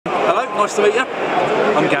Hello, nice to meet you.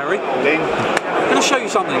 I'm Gary. I'm going to show you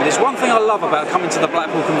something. There's one thing I love about coming to the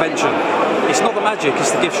Blackpool Convention. It's not the magic,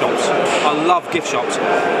 it's the gift shops. I love gift shops.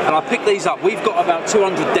 And I picked these up. We've got about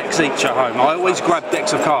 200 decks each at home. I always grab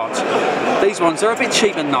decks of cards. These ones, they're a bit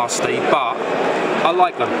cheap and nasty, but I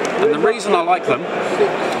like them. And the reason I like them,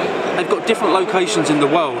 they've got different locations in the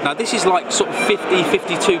world. Now this is like sort of 50,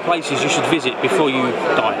 52 places you should visit before you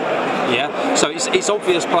die. Yeah, so it's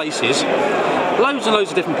obvious places, loads and loads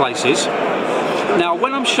of different places. Now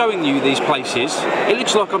when I'm showing you these places, it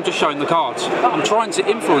looks like I'm just showing the cards. I'm trying to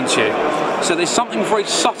influence you. So there's something very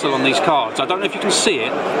subtle on these cards. I don't know if you can see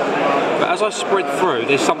it, but as I spread through,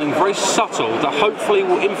 there's something very subtle that hopefully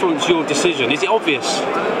will influence your decision. Is it obvious?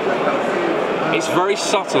 It's very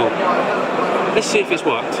subtle. Let's see if it's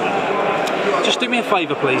worked. Just do me a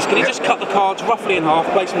favour please, can you just cut the cards roughly in half,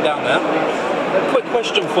 place them down there. Quick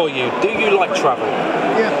question for you, do you like travel?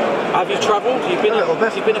 Yeah. Have you travelled? You've been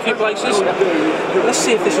a few places? Let's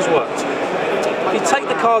see if this has worked. If you take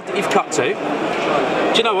the card that you've cut to,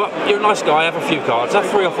 do you know what, you're a nice guy, have a few cards, have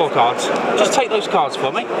 3 or 4 cards. Just take those cards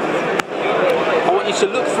for me. I want you to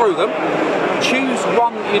look through them, choose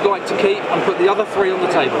one that you'd like to keep and put the other 3 on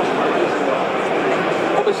the table.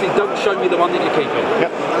 Obviously don't show me the one that you're keeping.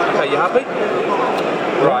 Yep. Okay, you happy?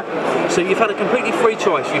 Right. So you've had a completely free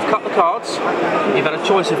choice. You've cut the cards, you've had a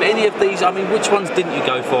choice of any of these. I mean, which ones didn't you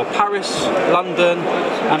go for? Paris, London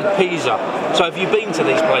and Pisa. So have you been to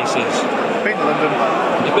these places? Been to London.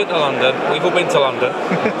 You've been to London, we've all been to London.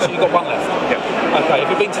 So you've got one left? Yep. Okay, have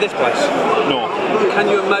you been to this place? No. Can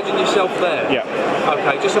you imagine yourself there? Yeah.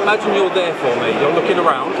 Okay, just imagine you're there for me. You're looking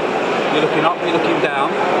around, you're looking up, you're looking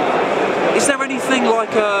down. Is there anything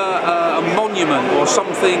like a monument or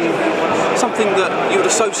something that you would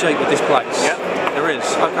associate with this place? Yeah. There is.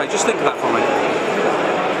 Okay, just think of that for me.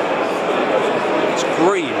 It's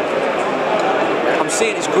green. I'm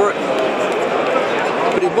seeing it's green.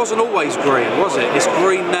 But it wasn't always green, was it? It's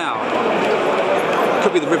green now.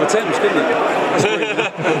 Could be the River Thames, couldn't it? It's green now.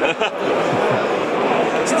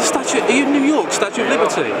 Is it the statue? Are you in New York, Statue of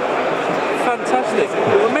Liberty? Fantastic.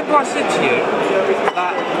 Remember I said to you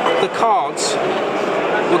that the cards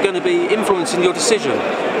were going to be influencing your decision.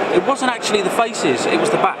 It wasn't actually the faces, it was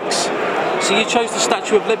the backs. So you chose the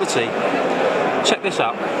Statue of Liberty. Check this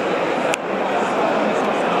out.